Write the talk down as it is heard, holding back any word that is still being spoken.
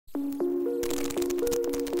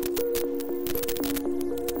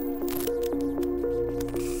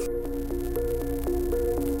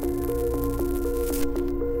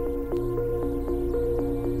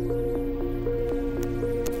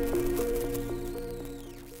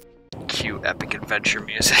cue epic adventure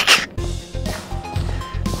music.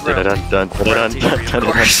 Dun-dun-dun-dun-dun-dun-dun-dun. Of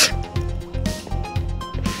course.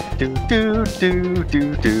 Do do do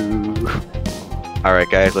do do. All right,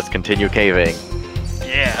 guys, let's continue caving.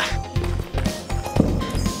 Yeah.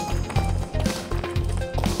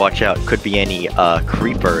 Watch out, could be any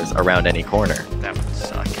creepers around any corner. That would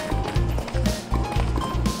suck.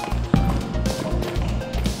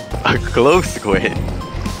 A glow squid.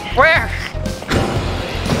 Where?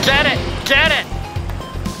 Get it! Get it!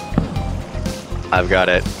 I've got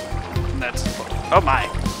it. That's. Oh my.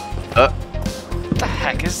 What the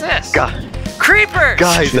heck is this? God. Creepers!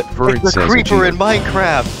 Guys, it's a creeper in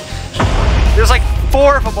Minecraft! There's like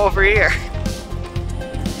 4 of them over here.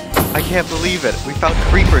 I can't believe it. We found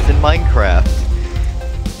creepers in Minecraft.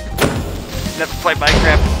 Never played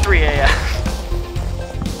Minecraft at 3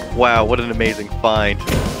 a.m. Wow, what an amazing find.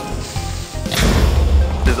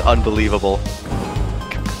 This is unbelievable.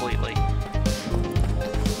 Completely.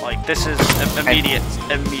 Like, this is immediate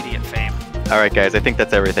fame. Alright guys, I think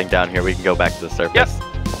that's everything down here. We can go back to the surface.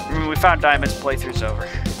 Yep. We found diamonds, playthrough's over.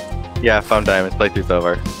 Yeah, found diamonds, playthrough's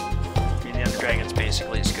over. I mean, the Ender Dragon's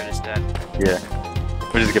basically as good as dead. Yeah.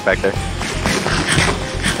 We'll just get back there.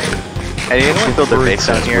 Hey, anyone build their base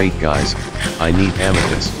down here? Wait guys, I need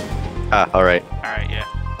amethyst. Ah, alright. Alright, yeah.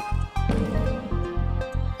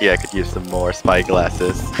 Yeah, I could use some more spy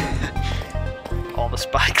glasses. All the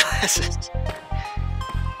spy glasses.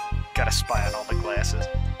 Gotta spy on all the glasses.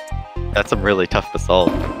 That's some really tough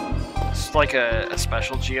basalt. It's like a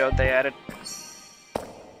special geode they added.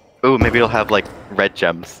 Ooh, maybe it'll have like red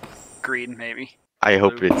gems. Green, maybe. I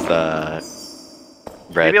hope it's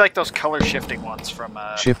red. Maybe like those color shifting ones from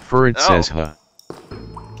Chip Furred says huh.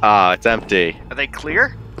 Ah, it's empty. Are they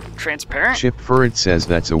clear? Transparent? Chip Furred says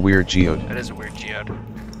that's a weird geode. That is a weird geode.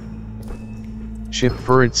 Chip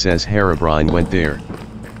Furred says Herobrine went there.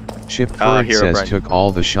 Chip Furred says took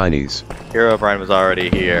all the shinies. Herobrine was already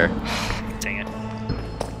here. Dang it.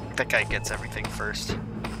 That guy gets everything first.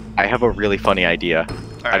 I have a really funny idea.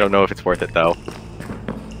 Right. I don't know if it's worth it though.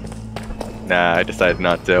 Nah, I decided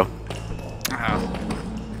not to. Oh.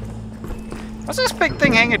 What's this big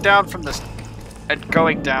thing hanging down from this...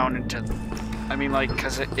 going down into... I mean, like,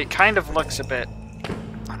 because it kind of looks a bit...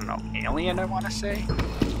 I don't know, alien, I want to say?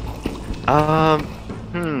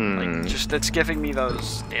 Like, just, it's giving me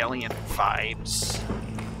those alien vibes.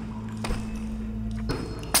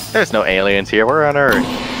 There's no aliens here, we're on Earth.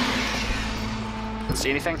 See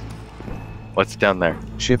anything? What's down there?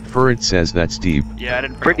 Chip Furred says that's deep. Yeah, I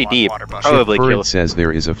didn't bring Pretty a deep. water bucket. Probably Chip Furred kill. says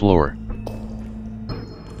there is a floor.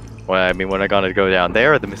 Well, I mean, when I gonna go down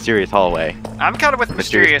there or the mysterious hallway? I'm kind of with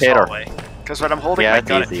mysterious pit or- hallway. Because when I'm holding Yeah, my it's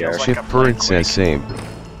gun, it easier. feels like Chip I'm playing Furred says same.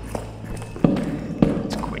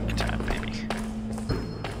 It's Quake time, baby.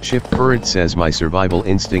 Chip Furred says my survival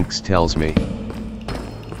instincts tells me.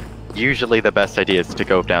 Usually the best idea is to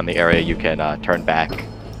go down the area you can turn back.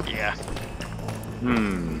 Yeah.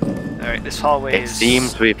 Alright, this hallway It is...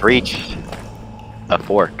 seems we've reached a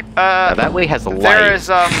fork. Now that way has a light. There is,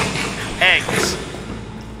 eggs.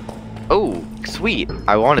 Oh, sweet.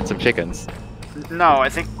 I wanted some chickens. No, I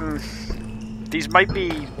think... these might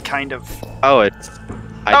be kind of... Oh, it's...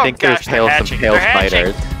 I think gosh, there's some pale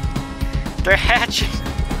spiders. They're hatching!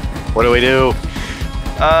 What do we do?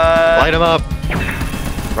 Light them up!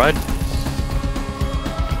 Run!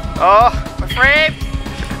 Oh, I'm afraid!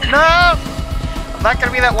 No! I'm not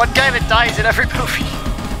gonna be that one guy that dies in every movie.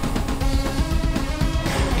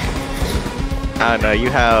 I don't know,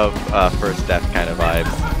 you have first death kind of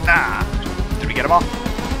vibes. Nah. Did we get them all?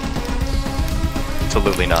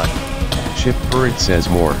 Absolutely not. Chip Furred says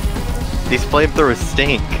more. These flamethrowers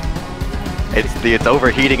stink. It's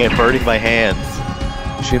overheating and burning my hands.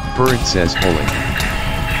 Chip Furred says holy.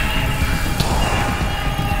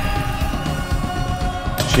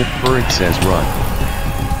 Chip Furred says run.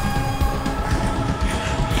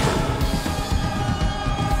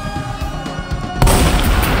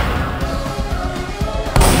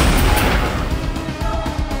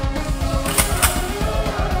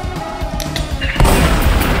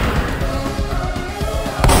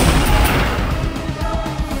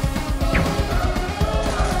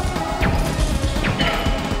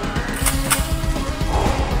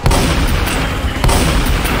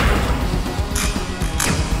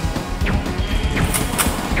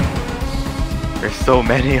 There's so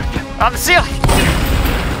many of them. On the ceiling!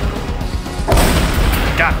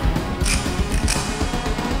 Got him.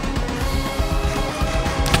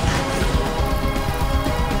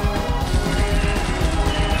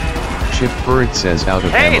 Chip Furred says out of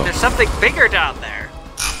Hey, ammo. there's something bigger down there.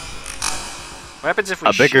 What happens if we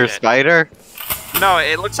A bigger shoot it? spider? No,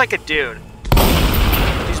 it looks like a dude.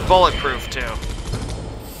 He's bulletproof too.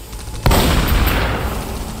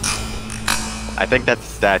 I think that's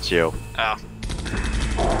a statue. Oh.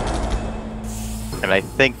 And I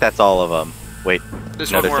think that's all of them. Wait,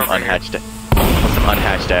 There's no, one there's more some over here.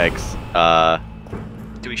 unhatched eggs.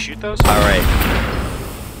 Do we shoot those? Alright.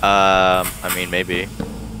 I mean, maybe.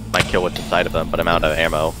 Might kill what's inside of them, but I'm out of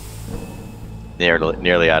ammo.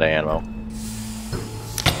 Nearly out of ammo.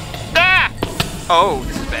 Ah! Oh,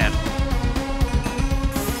 this is bad.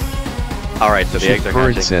 Alright, so the eggs are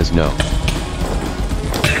hatching. says no.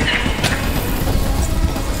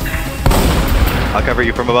 I'll cover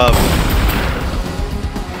you from above.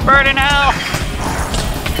 Burn in hell!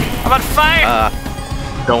 I'm on fire!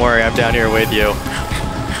 Don't worry, I'm down here with you.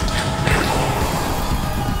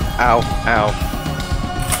 Ow, ow.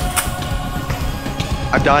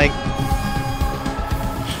 I'm dying.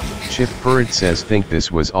 Chip Bird says think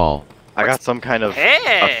this was all. I got some kind of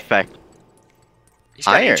Hey! effect. He's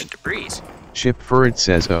got Iron. ancient debris. Chip Bird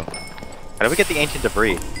says oh. How do we get the ancient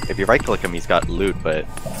debris? If you right click him, he's got loot, but...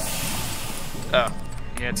 Oh.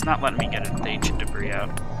 Yeah, it's not letting me get the ancient debris out.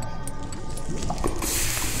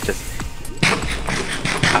 Just...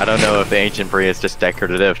 I don't know if the ancient debris is just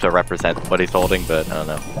decorative to represent what he's holding, but I don't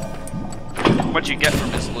know. What'd you get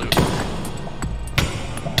from his loot?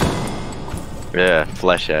 Yeah,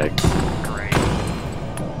 flesh egg. Great.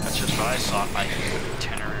 That's just what I saw in my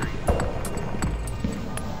itinerary.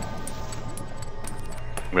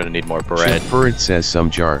 I'm gonna need more bread. Chip Bird says some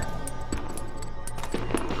jar.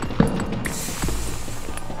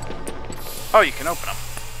 Oh, you can open them.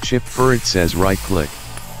 Chip Bird says right click.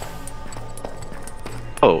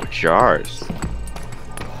 Oh, jars.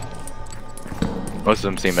 Most of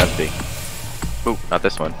them seem empty. Ooh, not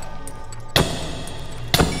this one.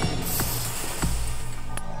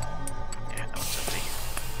 Yeah, that one's empty.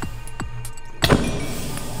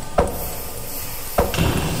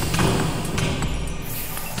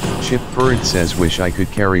 Chip Bird says wish I could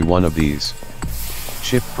carry one of these.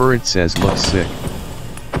 Chip Bird says looks sick.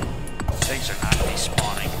 Things are not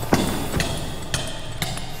despawning.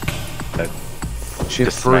 Chip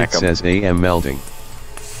Just Bird smack 'em. says AM melding.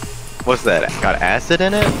 What's that? Got acid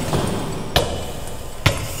in it?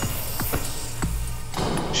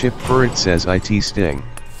 Chip Bird says IT sting.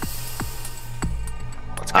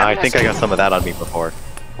 What's I think I got some of that on me before.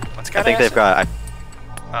 What's I got think they've acid?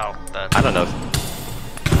 got... Oh, the... I don't know.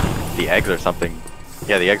 The eggs or something.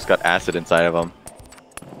 Yeah, the eggs got acid inside of them.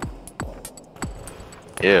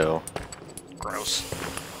 Ew. Gross.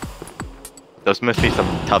 Those must be some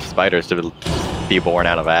tough spiders to be born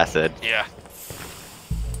out of acid. Yeah.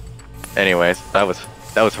 Anyways, that was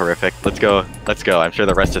horrific. Let's go. Let's go. I'm sure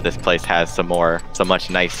the rest of this place has some much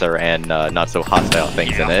nicer and not so hostile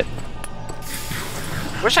things in it.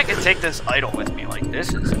 Wish I could take this idol with me. Like,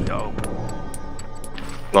 this is dope.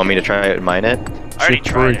 Want me to try and mine it? I already Chip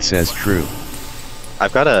tried Bird it. says true.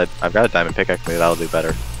 I've got a diamond pickaxe. Maybe that'll do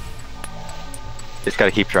better. Just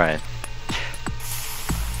gotta keep trying.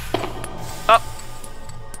 Oh.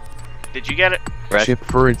 Did you get it? Rest. Chip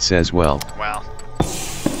Bird says well. Wow.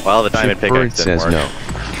 Well, the diamond Chip Bird pickaxe didn't says work.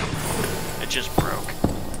 no. It just broke.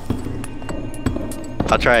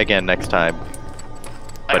 I'll try again next time.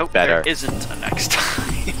 I But hope better. there isn't a next time.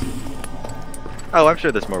 Oh, I'm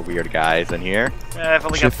sure there's more weird guys in here. I've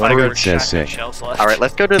only got Chip 5 Bird more says shotgun sick. shells left. Alright,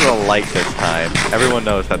 let's go to the light this time. Everyone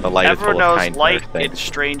knows that the light Everyone is full of knows kind light things. in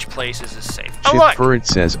strange places is safe. Oh, Chip look! Bird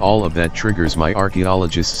says all of that triggers my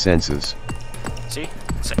archaeologist senses. See?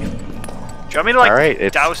 It's safe. Do you want me to, like, Alright,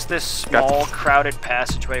 it's douse this small, crowded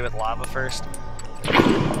passageway with lava first?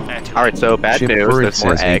 Alright, so bad Chip news, Bird there's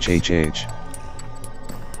more says eggs. HHH.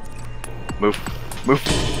 Move. Move.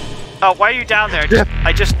 Oh, why are you down there?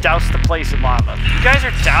 I just doused the place in lava. You guys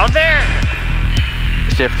are down there?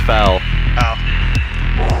 Shift fell. Oh.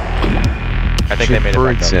 I think Chip they made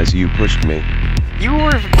Bird it back up. says you pushed me. You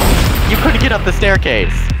couldn't get up the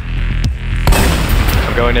staircase.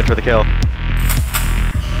 I'm going in for the kill.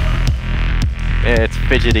 It's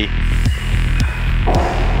fidgety.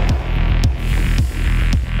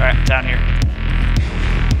 Alright, down here.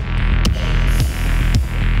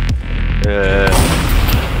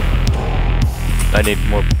 I need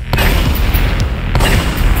more.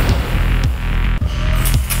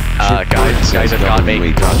 Chip Bird Guys, says it's got me.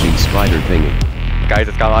 WA dodging spider thingy. Guys,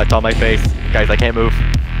 it's on my face. Guys, I can't move.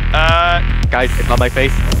 Guys, it's on my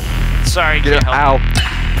face. Sorry, Get it. can't help.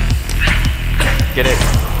 Ow. Get it.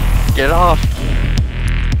 Get it off.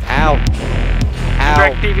 Ow.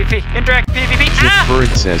 Ow. Indirect PvP. Indirect PvP. Chip Ah! Bird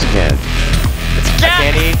says can. It's I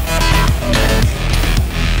can't eat.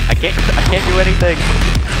 I can't do anything.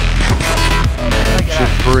 Chip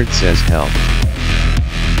Bird says help.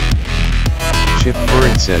 Ship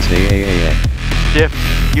Furret says AAAA. Ship,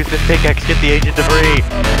 use this pickaxe, get the ancient debris.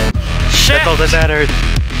 Shit! That's all that matters.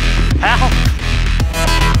 Help!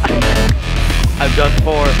 I'm done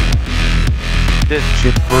for. This.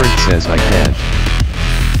 Ship Furret says I can't.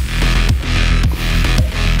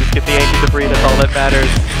 Just get the ancient debris, that's all that matters.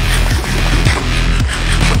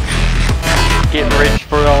 Get rich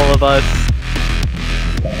for all of us.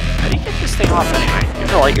 How do you get this thing off anyway? You have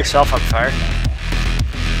to light yourself on fire.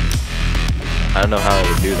 I don't know how I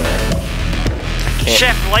would do that. I can't.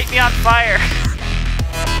 Chef, light me on fire!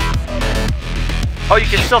 Oh, you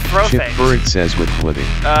can still throw Ship things. Furret says with flipping.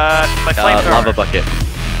 My flamethrower. Lava bucket.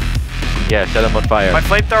 Yeah, set him on fire. My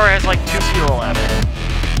flamethrower has like 2 fuel left.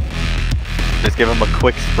 Just give him a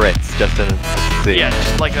quick spritz, just to see. Yeah,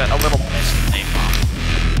 just like a little mist thing.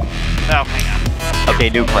 Oh, hang on. Okay,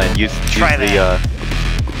 new plan. Use Try the, that.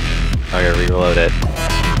 Okay, reload it.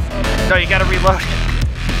 No, you gotta reload it.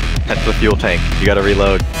 That's the fuel tank. You gotta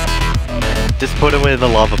reload. Just put him in the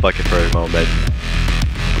lava bucket for a moment.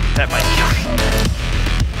 That might kill me.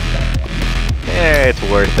 Eh, it's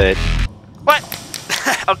worth it. What?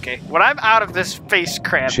 Okay, when I'm out of this face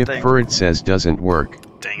crab Ship thing. Furret says doesn't work.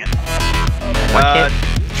 Dang it. Why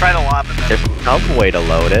Try the lava then. There's some way to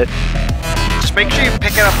load it. Just make sure you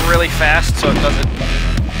pick it up really fast so it doesn't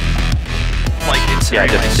like incinerate Yeah,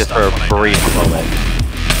 my just for stuff a when I brief die. moment.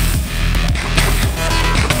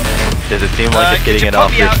 Does it seem like it's could getting you it put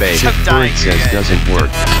off me your out? face? Ship I'm dying Furret here, says guys. doesn't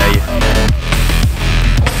work.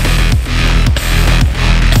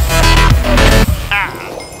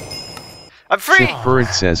 I'm free! Ship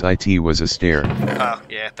Furret says IT was a stare. Oh,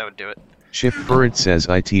 yeah, that would do it. Ship Furret says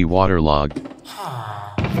IT waterlogged.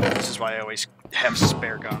 This is why I always have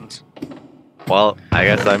spare guns. Well, I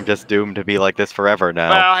guess I'm just doomed to be like this forever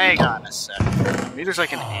now. Well, hang on a sec. Maybe there's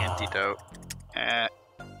like an antidote.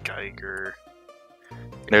 Geiger.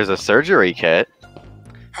 There's a surgery kit.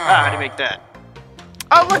 Ah, how do you make that?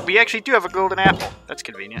 Oh, look, we actually do have a golden apple. That's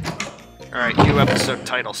convenient. Alright, new episode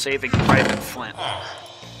title, Saving Private Flint.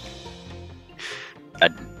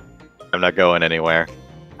 I'm not going anywhere.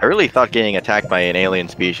 I really thought getting attacked by an alien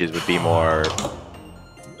species would be more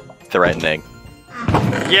threatening.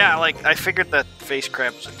 Yeah, like, I figured that face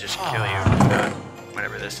crabs would just kill you.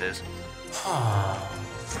 Whatever this is.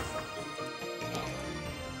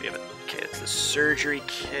 We have a kit. It's the surgery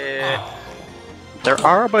kit. There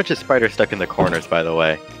are a bunch of spiders stuck in the corners, by the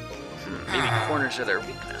way. Maybe corners are their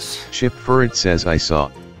weakness. Ship Furret says I saw.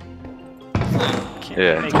 Can't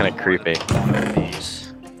Yeah, make it's kinda more than creepy. one of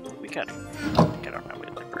these. We gotta get on my way,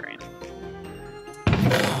 librarian.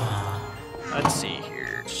 Let's see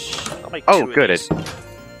here. I'll make Oh, 2 of good. these.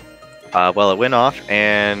 Well, it went off,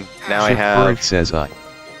 and now Ship Furret I says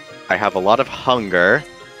have a lot of hunger,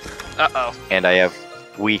 Uh-oh. and I have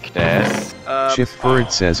weakness. Ship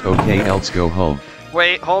Furret says okay, else go home.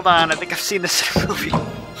 Wait, hold on. I think I've seen this in a movie.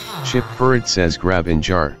 Ship Furret says grab and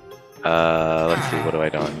jar. Let's see, what do I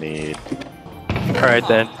don't need? Alright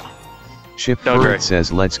then. Ship Don't worry. Furret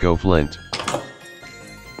says let's go Flint.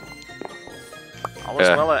 All is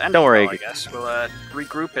well end don't worry. well, I guess. We'll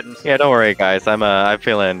regroup and... Yeah, don't worry guys, I'm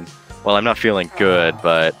feeling, well, I'm not feeling good,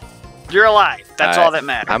 but You're alive. That's all that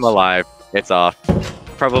matters. I'm alive. It's off. It's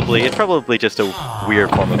probably just a weird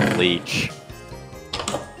form of leech.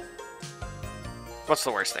 What's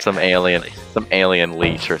the worst thing? Some alien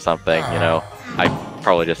leech or something, you know. I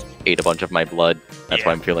probably just ate a bunch of my blood. That's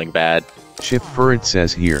why I'm feeling bad. Ship Furret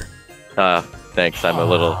says here. Thanks, I'm a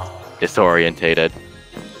little disorientated.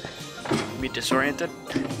 Me disoriented?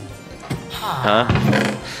 Huh?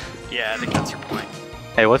 Yeah, I think that's your point.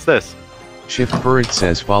 Hey, what's this? Ship Furret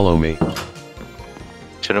says follow me.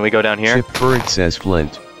 Shouldn't we go down here? Ship Furret says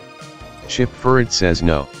Flint. Ship Furret says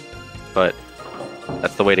no. But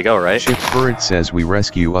that's the way to go, right? Ship Furret says we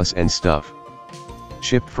rescue us and stuff.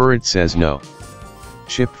 Ship Furret says no.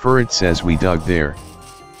 Ship Furret says we dug there.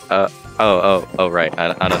 Oh, right.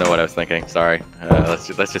 I don't know what I was thinking. Sorry. Let's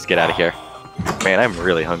just get out of here. Man, I'm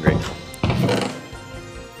really hungry.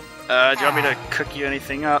 Do you want me to cook you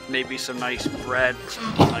anything up? Maybe some nice bread,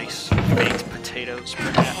 some nice baked potatoes,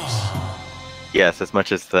 perhaps? Yes, as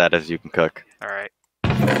much as that as you can cook. Alright.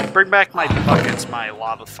 Bring back my buckets. My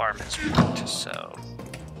lava farm has worked, so...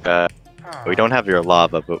 We don't have your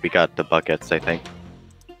lava, but we got the buckets, I think.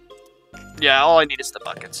 Yeah, all I need is the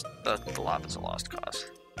buckets. The lava's a lost cause.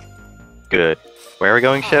 Good. Where are we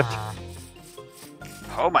going, Shift?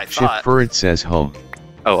 Home, I Ship thought. Furret says home.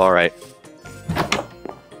 Oh, alright.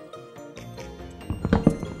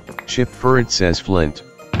 Ship Furret says Flint.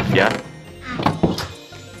 Yeah?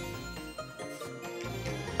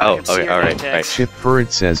 Oh, can see okay, your alright, name right. tags. Ship Furret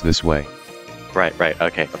says this way. Right,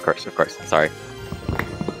 okay, of course, sorry.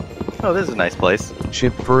 Oh, this is a nice place.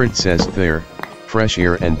 Ship Furred says there, fresh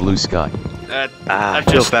air and blue sky. I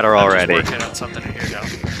feel better already. I'm just working on something here. Go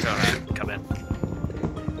ahead, come in.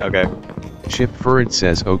 Okay. Ship Furred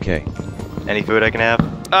says okay. Any food I can have?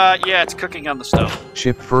 Yeah, it's cooking on the stove.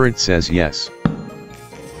 Ship Furred says yes.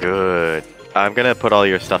 Good. I'm gonna put all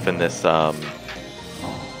your stuff in this, I'm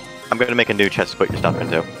gonna make a new chest to put your stuff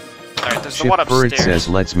into. Alright, there's the Ship one upstairs. Furred says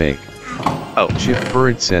let's make. Oh. Ship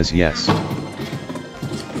Furred says yes.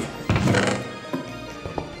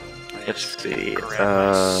 Let's see. Grab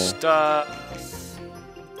my stuff.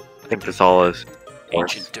 I think this all is...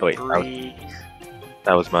 Ancient Wait, debris.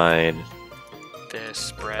 that was mine.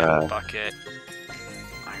 This bread bucket.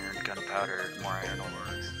 Iron, gunpowder, more iron ore.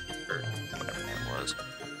 Or whatever it was.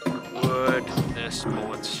 Wood. This,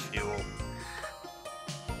 bullets, fuel.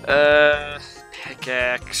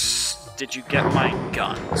 Pickaxe. Did you get my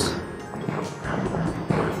guns?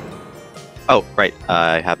 Oh, right.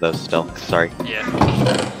 I have those still. Sorry. Yeah.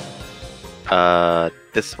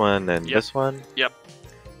 This one and this one? Yep.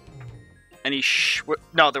 Any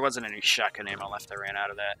no, there wasn't any shotgun ammo left. I ran out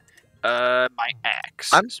of that. My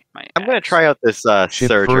axe. I'm gonna try out this Ship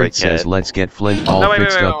surgery Furred kit. says let's get Flint all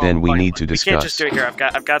fixed up, then we need to discuss. We can't just do it here. I've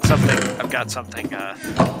got something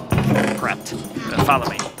prepped. Follow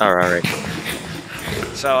me. Alright.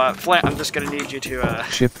 So Flint, I'm just gonna need you to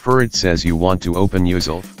Ship Furred says you want to open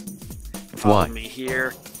Yuzul. follow Why? me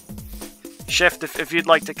here. Shift if you'd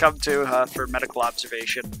like to come to for medical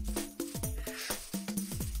observation.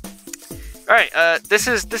 All right, this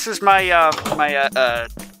is my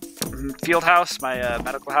field house, my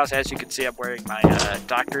medical house. As you can see, I'm wearing my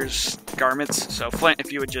doctor's garments. So Flint,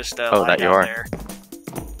 if you would just lie down there.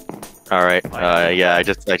 All right. Yeah, I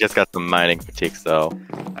just got some mining fatigue, so.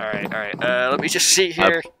 All right. Let me just see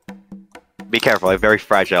here. Be careful. I have very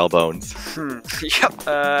fragile bones. Yep.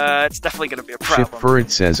 It's definitely gonna be a problem. Ship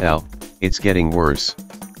Furred says ow, it's getting worse.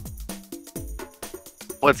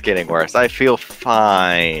 What's getting worse? I feel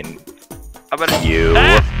fine. I'm gonna kill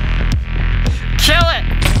it.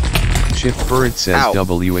 Ship Furred says Ow.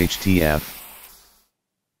 WHTF.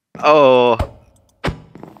 Oh.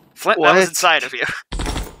 Flint, that was inside of you.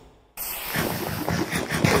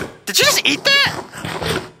 Did you just eat that?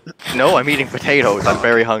 No, I'm eating potatoes. I'm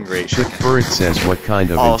very hungry. Ship Furred says what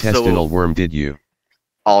kind of intestinal worm did you?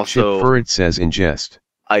 Also, Ship Furred says ingest.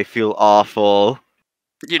 I feel awful.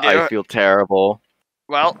 You do. I feel terrible.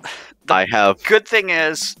 Well, I have good thing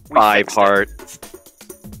is 5 hearts.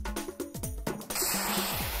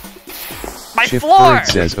 My Ship floor. Furred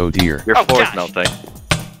says oh dear. Your floor's gosh. melting.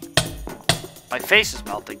 My face is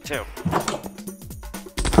melting too.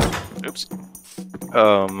 Oops.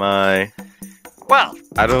 Oh my. Well,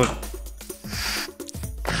 I don't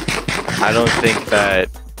think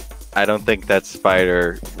that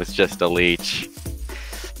spider was just a leech.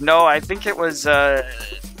 no, I think it was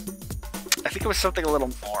something a little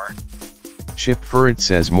more. Ship Furred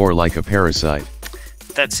says more like a parasite.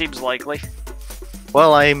 That seems likely.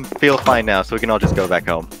 Well, I feel fine now, so we can all just go back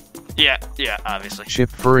home. Yeah, obviously. Ship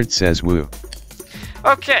Furred says woo.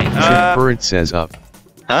 Okay, Ship Furred says up.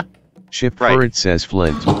 Huh? Ship Furred says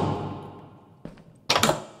Flint.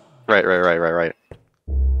 Right.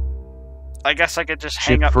 I guess I could just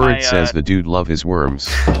Ship hang up Furred my, says the dude love his worms.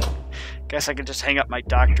 guess I could just hang up my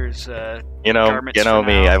doctor's, You know garments for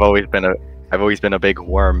me. now. I've always been a big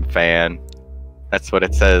worm fan. That's what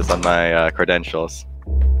it says on my credentials.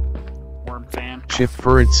 Worm fan. Ship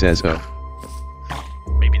Furred says oh.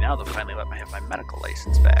 Maybe now they'll finally let me have my medical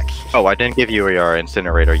license back. Oh, I didn't give you your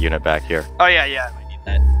incinerator unit back here. Oh yeah, I need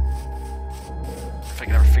that. If I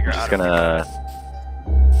can ever figure out Just how to gonna.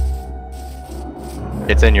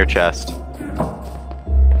 It's in your chest.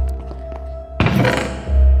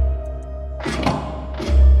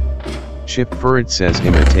 Ship Furred says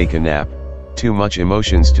I'ma take a nap. Too much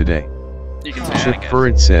emotions today. You can say that Ship again.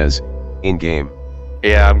 Furred says, in game.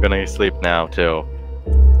 Yeah, I'm gonna sleep now too.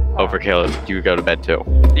 Overkill, you go to bed too.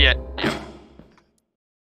 Yeah.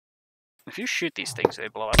 If you shoot these things, they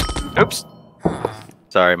blow up. Oops.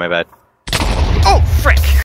 Sorry, my bad.